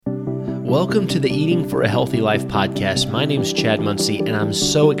Welcome to the Eating for a Healthy Life podcast. My name is Chad Muncie, and I'm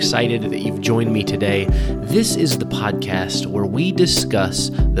so excited that you've joined me today. This is the podcast where we discuss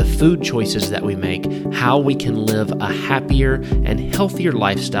the food choices that we make, how we can live a happier and healthier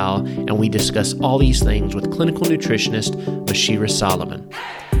lifestyle, and we discuss all these things with clinical nutritionist Moshira Soliman.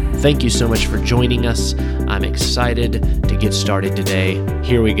 Thank you so much for joining us. I'm excited to get started today.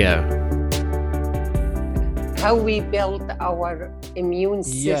 Here we go. How we build our immune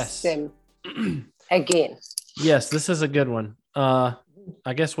system again. Yes, this is a good one. I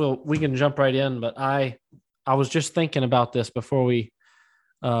guess we can jump right in, but I was just thinking about this before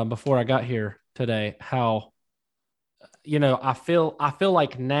I got here today, how I feel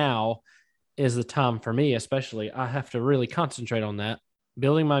like now is the time for me, especially. I have to really concentrate on that,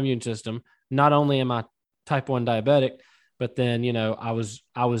 building my immune system. Not only am I type 1 diabetic, but then I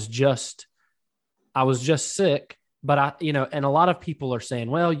was just sick, but and a lot of people are saying,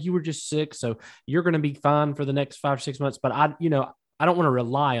 well, you were just sick, so you're going to be fine for the next 5 or 6 months. But I don't want to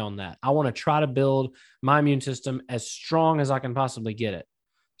rely on that. I want to try to build my immune system as strong as I can possibly get it.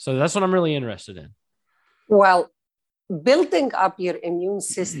 So that's what I'm really interested in. Well, building up your immune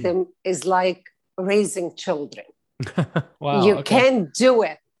system is like raising children. Wow. You can't do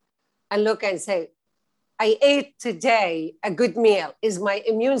it and look and say, I ate today a good meal. Is my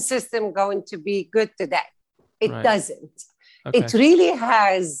immune system going to be good today? It doesn't. Okay. It really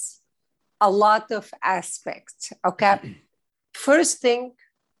has a lot of aspects. Okay. First thing,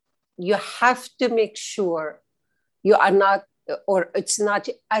 you have to make sure you are not, or it's not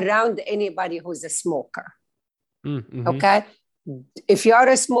around anybody who's a smoker. Mm-hmm. Okay. If you are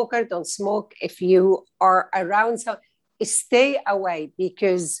a smoker, don't smoke. If you are around someone, stay away,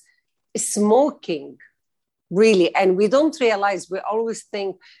 because smoking really, and we don't realize, we always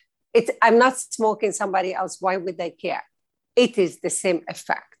think I'm not smoking, somebody else, why would they care? It is the same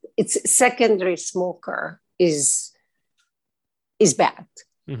effect. It's secondary smoker is bad.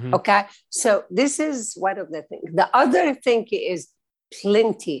 Mm-hmm. Okay. So this is one of the things. The other thing is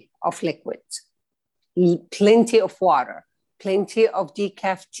plenty of liquids, plenty of water, plenty of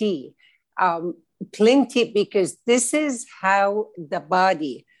decaf tea, plenty, because this is how the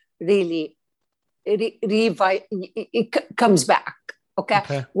body really it comes back.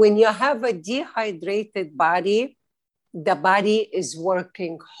 Okay. When you have a dehydrated body, the body is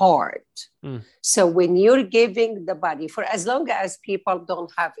working hard. So when you're giving the body, for as long as people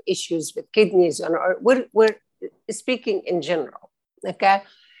don't have issues with kidneys, or we're speaking in general. Okay.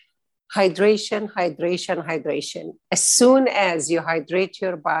 Hydration. As soon as you hydrate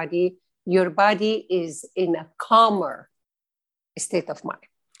your body is in a calmer state of mind.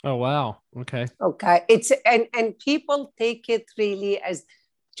 Oh, wow. Okay. It's and people take it really as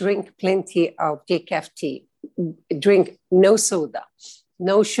drink plenty of decaf tea, drink no soda,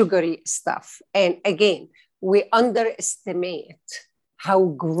 no sugary stuff. And again, we underestimate how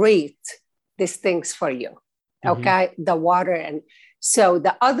great these things for you. Okay. The water. And so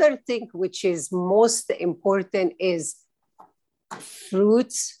the other thing which is most important is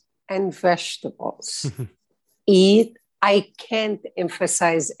fruits and vegetables. Eat. I can't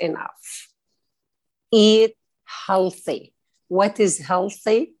emphasize enough. Eat healthy. What is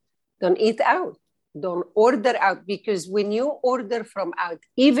healthy? Don't eat out. Don't order out, because when you order from out,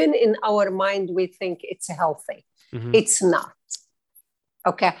 even in our mind, we think it's healthy. It's not.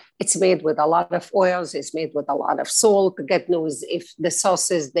 Okay. It's made with a lot of oils. It's made with a lot of salt. God knows if the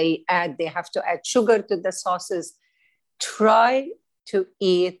sauces they have to add sugar to the sauces. Try to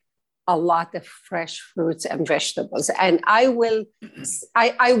eat a lot of fresh fruits and vegetables. And I will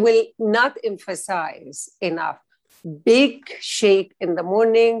not emphasize enough. Big shake in the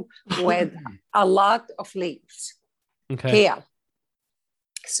morning with a lot of leaves. Okay. Kale,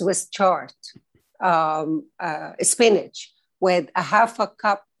 Swiss chard, spinach with a half a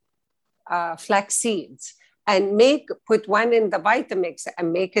cup flax seeds, and put one in the Vitamix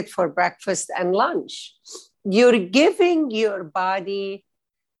and make it for breakfast and lunch. You're giving your body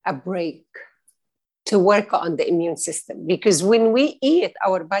a break to work on the immune system, because when we eat,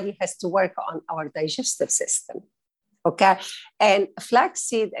 our body has to work on our digestive system. Okay. And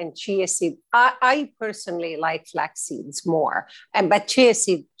flaxseed and chia seed, I personally like flax seeds more, but chia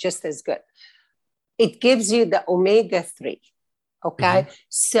seed just as good. It gives you the omega-3. Okay.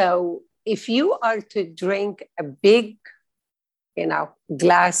 So if you are to drink a big,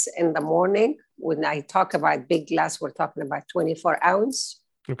 glass in the morning, when I talk about big glass, we're talking about 24 ounce.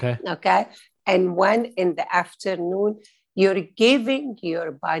 Okay. And one in the afternoon, you're giving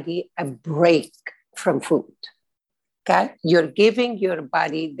your body a break from food. Okay. You're giving your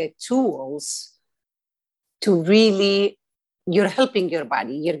body the tools to really you're helping your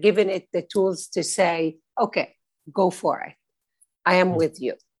body. You're giving it the tools to say, okay, go for it. I am with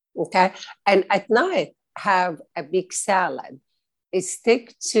you. Okay. And at night, have a big salad.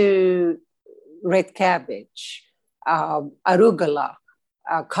 Stick to red cabbage, arugula,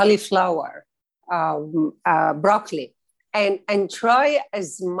 cauliflower, broccoli, and try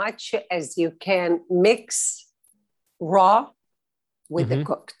as much as you can mix raw with the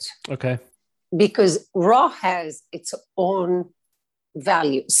cooked. Okay. Because raw has its own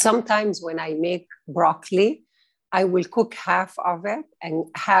value. Sometimes when I make broccoli, I will cook half of it and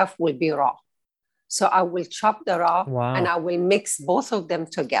half will be raw. So I will chop the raw and I will mix both of them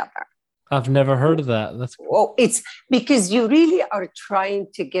together. I've never heard of that. That's cool. Well, it's because you really are trying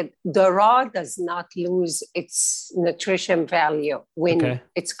to get the raw does not lose its nutrition value when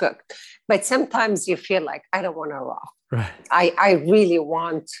it's cooked. But sometimes you feel like I don't want a raw. Right. I really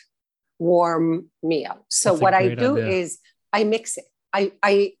want warm meal. So what I do is I mix it.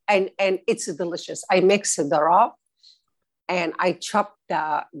 And it's delicious. I mix the raw and I chop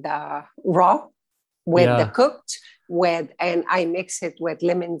the raw with the cooked and I mix it with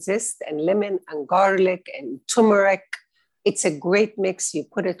lemon zest and lemon and garlic and turmeric. It's a great mix. You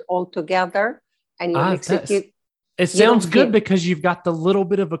put it all together and you mix it. It sounds good because you've got the little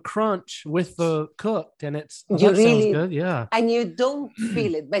bit of a crunch with the cooked, and that sounds good. Yeah. And you don't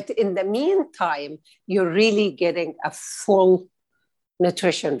feel it. But in the meantime, you're really getting a full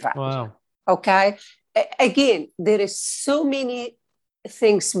nutrition value. Wow. Okay. Again, there is so many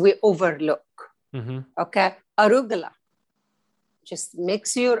things we overlook. Okay. Arugula. Just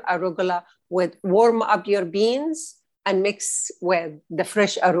mix your arugula warm up your beans and mix with the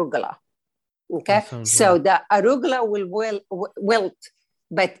fresh arugula. Okay. So the arugula will wilt,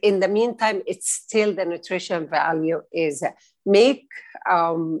 but in the meantime, it's still the nutrition value is make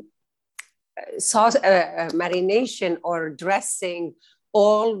sauce, marination or dressing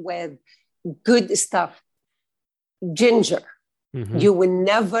all with good stuff. Ginger. You will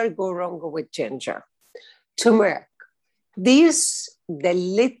never go wrong with ginger. Turmeric. These the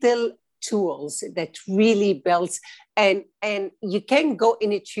little tools that really builds and you can't go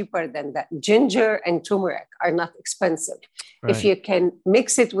any cheaper than that. Ginger and turmeric are not expensive. Right. If you can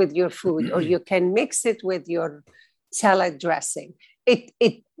mix it with your food or you can mix it with your salad dressing,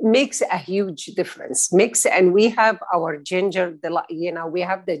 it makes a huge difference. And we have our ginger, we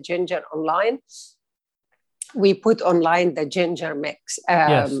have the ginger online. We put online the ginger mix,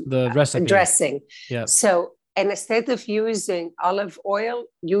 the recipe dressing. Yeah. So, and instead of using olive oil,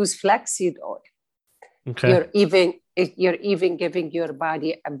 use flaxseed oil. Okay. You're even giving your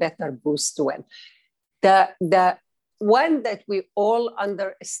body a better boost when. The one that we all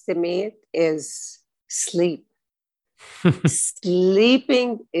underestimate is sleep.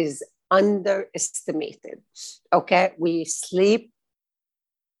 Sleeping is underestimated. Okay,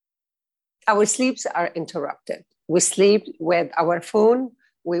 our sleeps are interrupted. We sleep with our phone.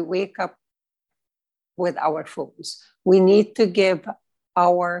 We wake up with our phones. We need to give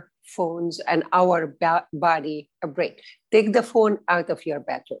our phones and our body a break. Take the phone out of your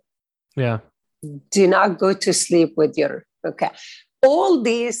bedroom. Yeah. Do not go to sleep with all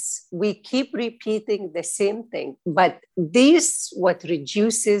these, we keep repeating the same thing, but this what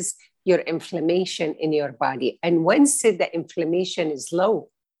reduces your inflammation in your body. And once the inflammation is low,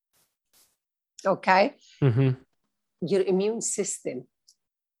 your immune system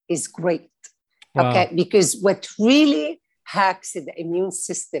is great. Wow. Okay, because what really hacks the immune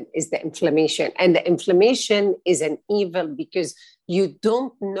system is the inflammation. And the inflammation is an evil because you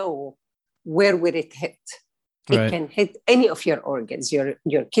don't know where will it hit. It can hit any of your organs, your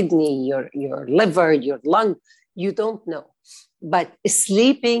kidney, your liver, your lung. You don't know. But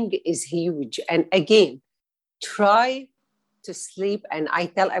sleeping is huge. And again, try to sleep. And I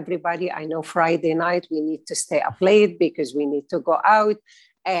tell everybody, I know Friday night, we need to stay up late because we need to go out.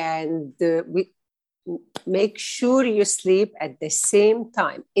 And we make sure you sleep at the same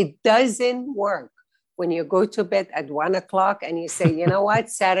time. It doesn't work when you go to bed at 1 o'clock and you say, you know what,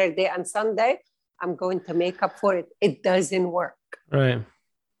 Saturday and Sunday, I'm going to make up for it. It doesn't work. Right.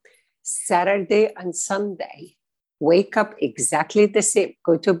 Saturday and Sunday, wake up exactly the same.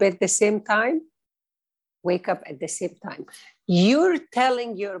 Go to bed the same time. Wake up at the same time. You're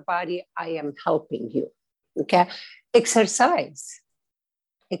telling your body, I am helping you. Okay. Exercise.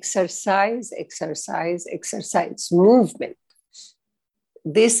 Movement.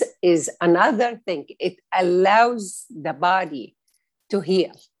 This is another thing. It allows the body to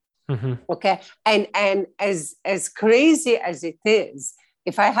heal. Okay. And as crazy as it is,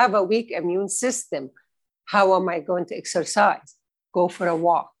 if I have a weak immune system, how am I going to exercise? Go for a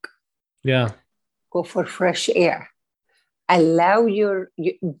walk. Yeah. Go for fresh air. Allow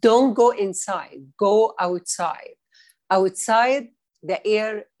don't go inside, go outside. Outside, the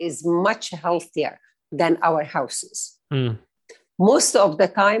air is much healthier than our houses. Most of the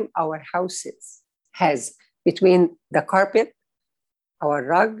time, our houses has between the carpet, our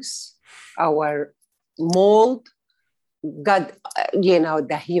rugs, our mold,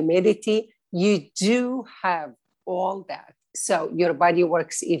 the humidity, you do have all that. So your body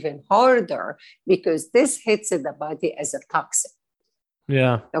works even harder because this hits the body as a toxin.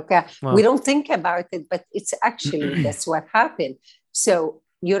 Yeah. Okay. Wow. We don't think about it, but it's actually, that's what happened. So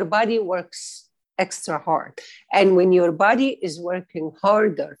your body works extra hard. And when your body is working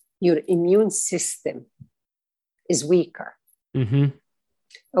harder, your immune system is weaker.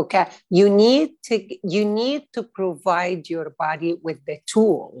 Okay. You need to provide your body with the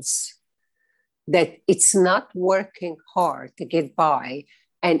tools that it's not working hard to get by,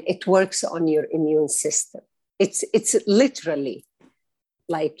 and it works on your immune system. It's literally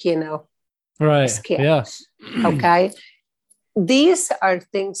like, right. scale. Yeah. Okay. These are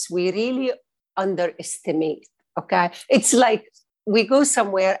things we really underestimate. Okay. It's like we go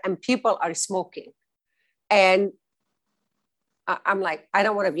somewhere and people are smoking, and I'm like, I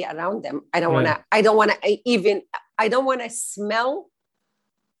don't want to be around them. I don't want to smell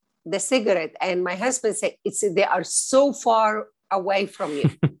the cigarette. And my husband said, they are so far away from you.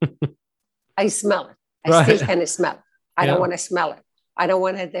 I smell it. I still can smell it. I don't want to smell it. I don't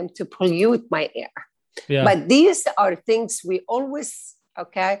want them to pollute my air. Yeah. But these are things we always,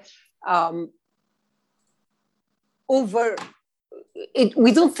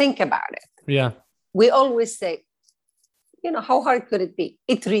 we don't think about it. Yeah. We always say, how hard could it be?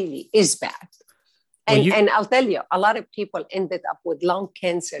 It really is bad. And I'll tell you, a lot of people ended up with lung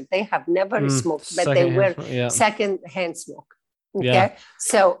cancer. They have never smoked, but they were secondhand smoke. Okay. Yeah.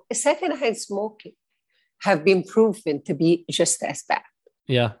 So secondhand smoking have been proven to be just as bad.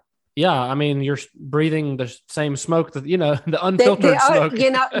 Yeah. Yeah. I mean, you're breathing the same smoke that, the unfiltered smoke.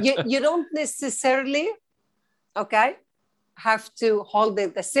 You don't necessarily, have to hold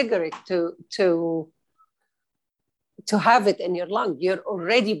the cigarette to have it in your lung. You're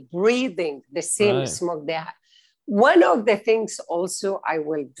already breathing the same smoke they have. One of the things also I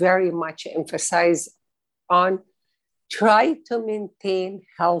will very much emphasize on, try to maintain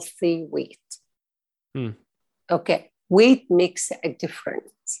healthy weight. Okay. Weight makes a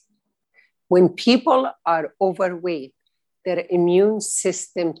difference. When people are overweight, their immune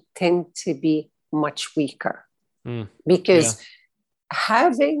system tend to be much weaker because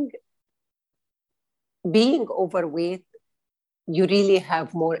being overweight, you really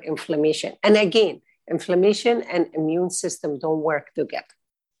have more inflammation. And again, inflammation and immune system don't work together.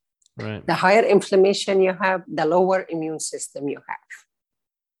 Right. The higher inflammation you have, the lower immune system you have.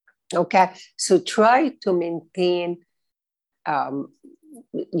 Okay. So try to maintain,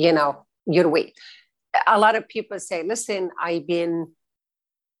 your weight. A lot of people say, listen, I've been,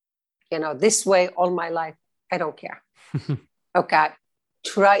 this way all my life. I don't care. Okay.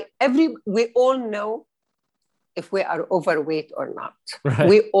 We all know if we are overweight or not. Right.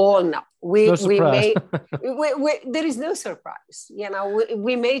 We all know. No surprise. There is no surprise.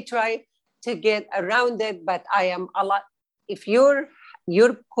 We may try to get around it, but I am a lot. If you're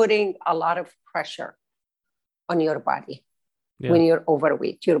putting a lot of pressure on your body when you're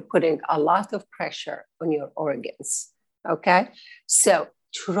overweight, you're putting a lot of pressure on your organs. Okay. So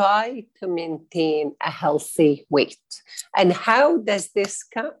try to maintain a healthy weight. And how does this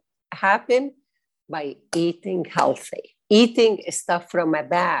happen? By eating healthy. Eating stuff from a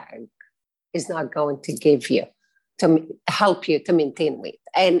bag is not going to help you to maintain weight.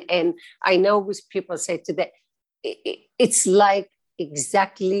 And I know what people say today, it's like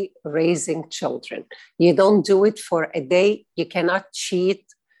exactly raising children. You don't do it for a day. You cannot cheat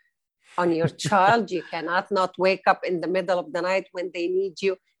on your child. You cannot not wake up in the middle of the night when they need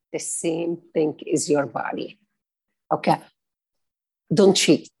you. The same thing is your body. Okay. Don't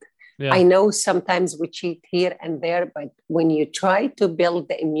cheat. Yeah. I know sometimes we cheat here and there, but when you try to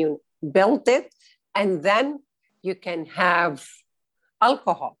build it, and then you can have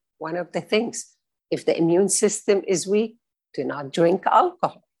alcohol. One of the things, if the immune system is weak, do not drink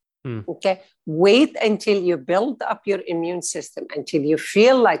alcohol. Okay. Wait until you build up your immune system, until you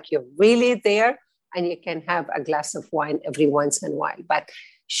feel like you're really there, and you can have a glass of wine every once in a while. But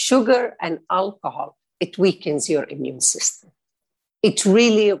sugar and alcohol, it weakens your immune system. It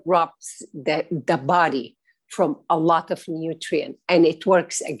really robs the body from a lot of nutrient, and it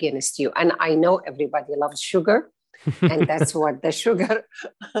works against you. And I know everybody loves sugar, and that's what the sugar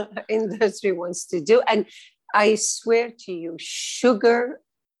industry wants to do. And I swear to you, sugar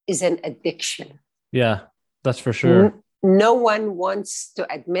is an addiction. Yeah, that's for sure. no one wants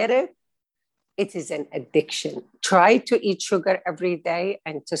to admit it. It is an addiction. Try to eat sugar every day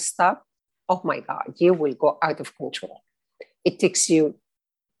and to stop. Oh my God, you will go out of control. It takes you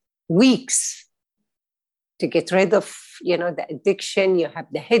weeks to get rid of, the addiction. You have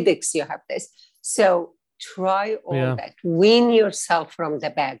the headaches, you have this. So try all that. Wean yourself from the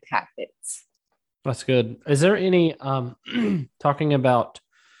bad habits. That's good. Is there any, talking about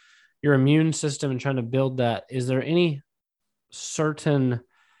your immune system and trying to build that, is there any certain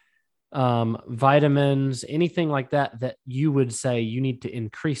vitamins, anything like that you would say you need to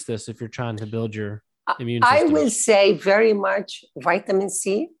increase this if you're trying to build your immune system? I will say very much vitamin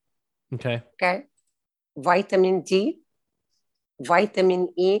C. Okay. Vitamin D, vitamin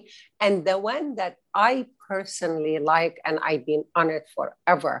E, and the one that I personally like, and I've been on it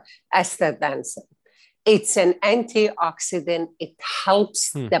forever, astaxanthin. It's an antioxidant. It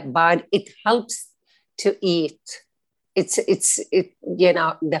helps the body. It helps to eat. It's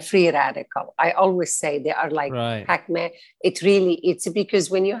the free radical. I always say they are like Pac-Man. It's because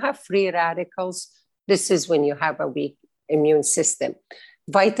when you have free radicals, this is when you have a weak immune system.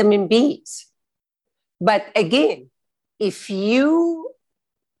 Vitamin B's. But again, if you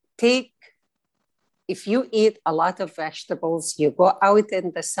eat a lot of vegetables, you go out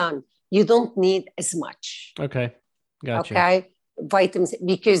in the sun, you don't need as much. Okay. Gotcha. Okay. Vitamins,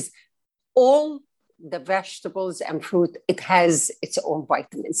 because all the vegetables and fruit, it has its own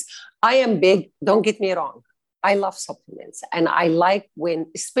vitamins. I am big, don't get me wrong. I love supplements. And I like when,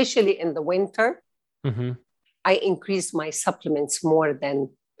 especially in the winter, I increase my supplements more than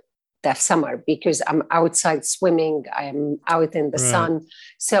the summer because I'm outside swimming. I'm out in the sun.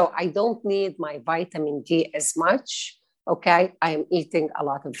 So I don't need my vitamin D as much. Okay. I am eating a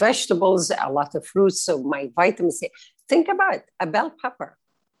lot of vegetables, a lot of fruits. So my vitamin C, think about a bell pepper,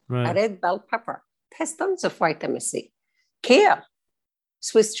 a red bell pepper. It has tons of vitamin C. Kale,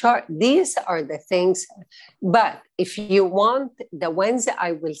 Swiss chard. These are the things. But if you want the ones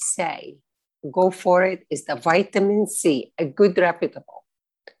I will say, go for it, is the vitamin C, a good reputable.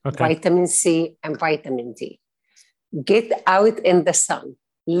 Vitamin C and vitamin D. Get out in the sun.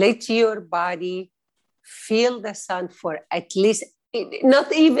 Let your body feel the sun for at least,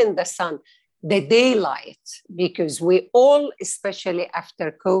 not even the sun, the daylight, because we all, especially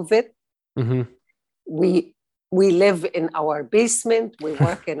after COVID, we live in our basement, we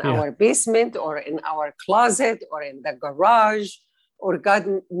work in our basement or in our closet or in the garage, or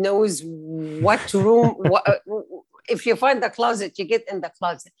God knows what room. If you find the closet, you get in the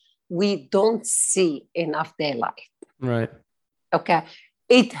closet. We don't see enough daylight. Right. Okay.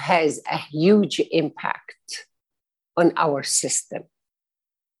 It has a huge impact on our system.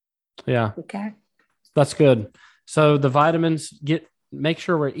 Yeah. Okay. That's good. So the vitamins, make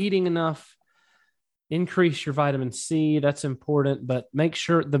sure we're eating enough, increase your vitamin C. That's important, but make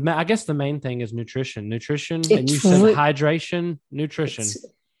sure I guess the main thing is nutrition, and you said hydration, nutrition,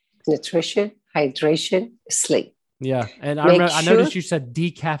 hydration, sleep. Yeah. And I noticed you said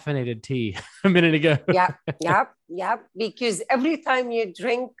decaffeinated tea a minute ago. Yeah. Because every time you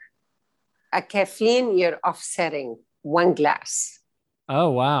drink a caffeine, you're offsetting one glass.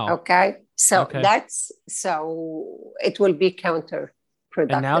 Oh, wow. Okay. So it will be counterproductive.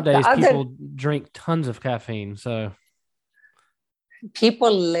 And nowadays people drink tons of caffeine. So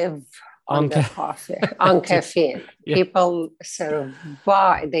people live on the coffee, on caffeine. Yeah. People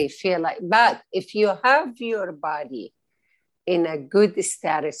survive. They feel like, but if you have your body in a good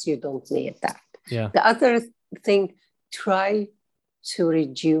status, you don't need that. Yeah. The other thing, try to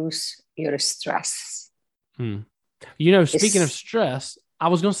reduce your stress. Speaking of stress, I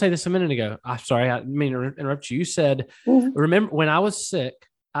was going to say this a minute ago. I'm sorry, I didn't mean to interrupt you. You said, remember when I was sick,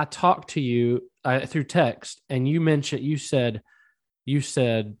 I talked to you through text, and you said,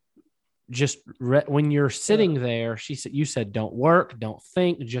 just when you're sitting there, you said, don't work, don't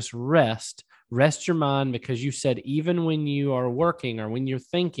think, just rest your mind, because you said, even when you are working or when you're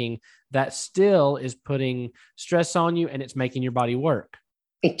thinking, that still is putting stress on you and it's making your body work.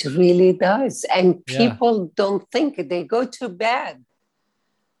 It really does. And people don't think. They go to bed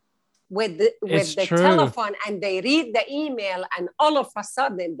with the telephone and they read the email, and all of a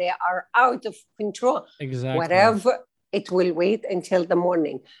sudden they are out of control. Exactly. Whatever, it will wait until the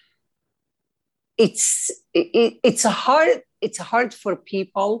morning. It's hard for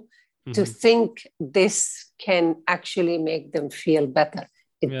people to think this can actually make them feel better.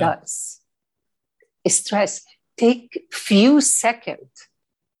 It does. Stress. Take few seconds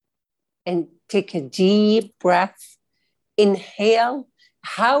and take a deep breath. Inhale.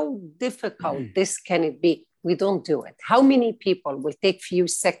 How difficult this can it be? We don't do it. How many people will take few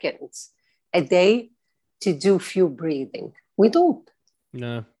seconds a day to do few breathing. We don't.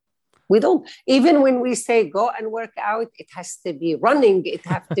 No. We don't. Even when we say go and work out, it has to be running. It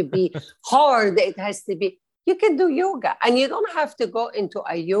has to be hard. It has to be, you can do yoga, and you don't have to go into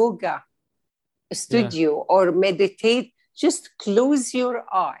a yoga studio or meditate. Just close your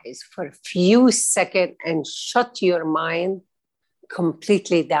eyes for a few seconds and shut your mind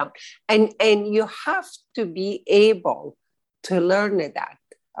completely down. And you have to be able to learn that.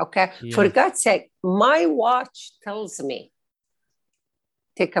 Okay. Yeah. For God's sake, my watch tells me,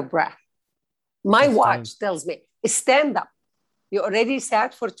 take a breath. My watch tells me, stand up. You already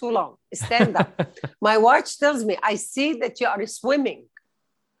sat for too long. Stand up. My watch tells me, I see that you are swimming.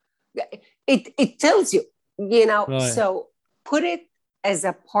 It tells you, right. So put it as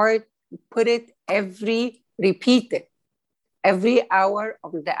a part, repeat it every hour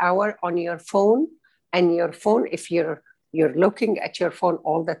of the hour on your phone. And your phone, if you're looking at your phone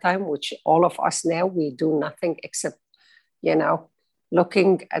all the time, which all of us now, we do nothing except,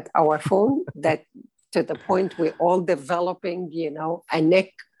 looking at our phone, that to the point we're all developing, a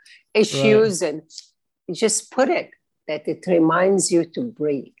neck issues, right. And just put it that it reminds you to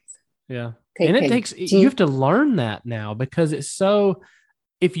breathe. Yeah. And it takes, you have to learn that now, because it's so,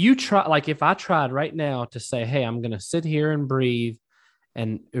 if you try, like if I tried right now to say, hey, I'm going to sit here and breathe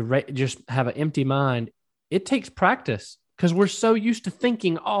and just have an empty mind, it takes practice. Because we're so used to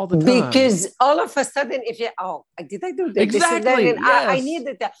thinking all the time. Because all of a sudden, if you, did I do this? Exactly. This, yes. I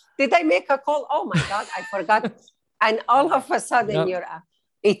needed that. Did I make a call? Oh my God, I forgot. And all of a sudden,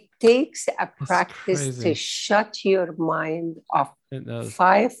 it takes a practice to shut your mind off.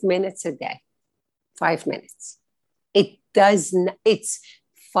 5 minutes a day. 5 minutes. It does not, it's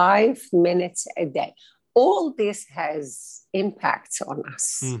 5 minutes a day. All this has impacts on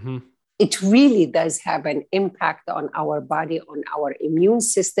us. Mm-hmm. It really does have an impact on our body, on our immune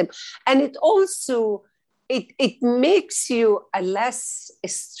system. And it also, it makes you a less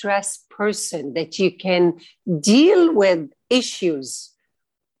stressed person, that you can deal with issues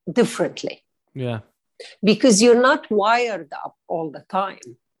differently. Yeah. Because you're not wired up all the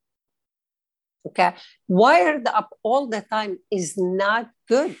time. Okay. Wired up all the time is not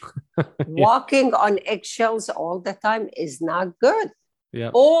good. Yeah. Walking on eggshells all the time is not good.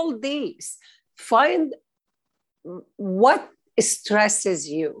 Yeah. All these, find what stresses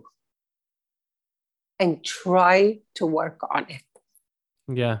you and try to work on it.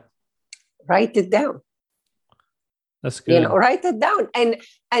 Yeah. Write it down. That's good. Write it down. And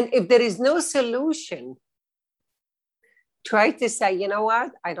if there is no solution, try to say, you know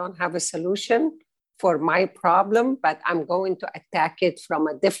what? I don't have a solution for my problem, but I'm going to attack it from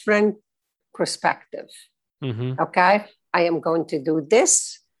a different perspective. Mm-hmm. Okay? I am going to do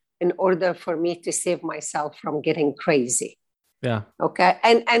this in order for me to save myself from getting crazy. Yeah. Okay.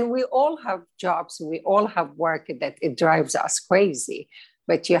 And we all have jobs. We all have work that it drives us crazy.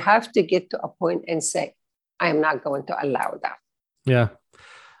 But you have to get to a point and say, I am not going to allow that. Yeah.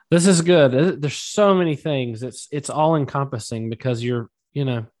 This is good. There's so many things. It's all encompassing, because there's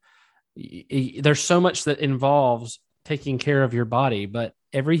so much that involves taking care of your body, but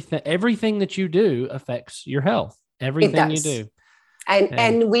everything that you do affects your health. Everything you do.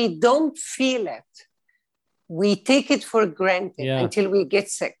 And we don't feel it. We take it for granted until we get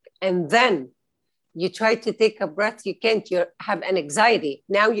sick. And then you try to take a breath. You can't. You have an anxiety.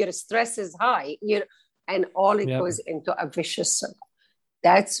 Now your stress is high. And all it goes into a vicious circle.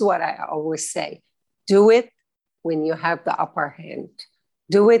 That's what I always say. Do it when you have the upper hand.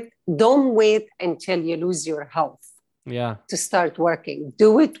 Do it. Don't wait until you lose your health to start working.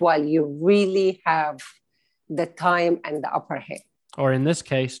 Do it while you really have the time and the upper hand. Or in this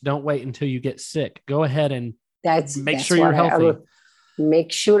case, don't wait until you get sick. Go ahead and make sure you're healthy.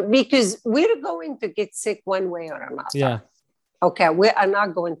 Make sure, because we're going to get sick one way or another. Yeah. Okay. We are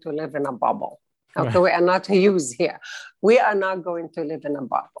not going to live in a bubble. Okay. Right. We are not used here. We are not going to live in a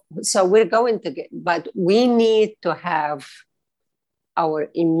bubble. So we're going to but we need to have our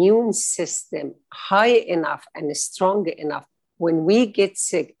immune system high enough and strong enough. When we get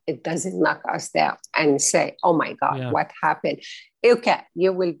sick, it doesn't knock us down and say, oh my God, what happened? Okay,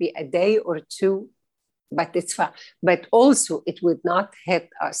 you will be a day or two, but it's fine. But also, it would not hit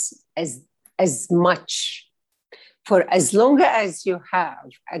us as much. For as long as you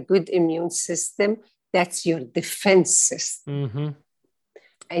have a good immune system, that's your defense system. Mm-hmm.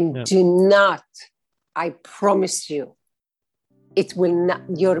 And do not, I promise you, it will not,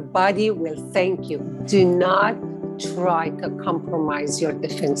 your body will thank you. Do not try to compromise your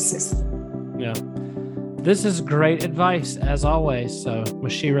defense system. Yeah. This is great advice, as always. So,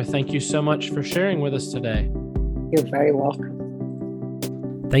 Moshira, thank you so much for sharing with us today. You're very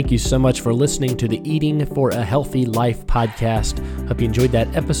welcome. Thank you so much for listening to the Eating for a Healthy Life podcast. Hope you enjoyed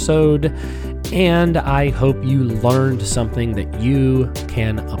that episode, and I hope you learned something that you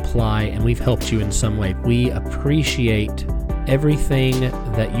can apply, and we've helped you in some way. We appreciate everything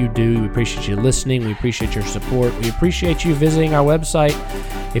that you do. We appreciate you listening. We appreciate your support. We appreciate you visiting our website.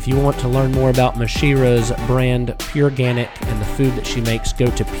 If you want to learn more about Moshira's brand, Pure Organic, and the food that she makes, go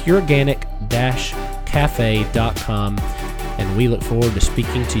to pureorganic-cafe.com. And we look forward to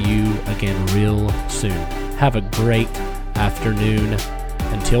speaking to you again real soon. Have a great afternoon.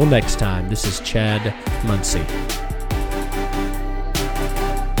 Until next time, this is Chad Muncie.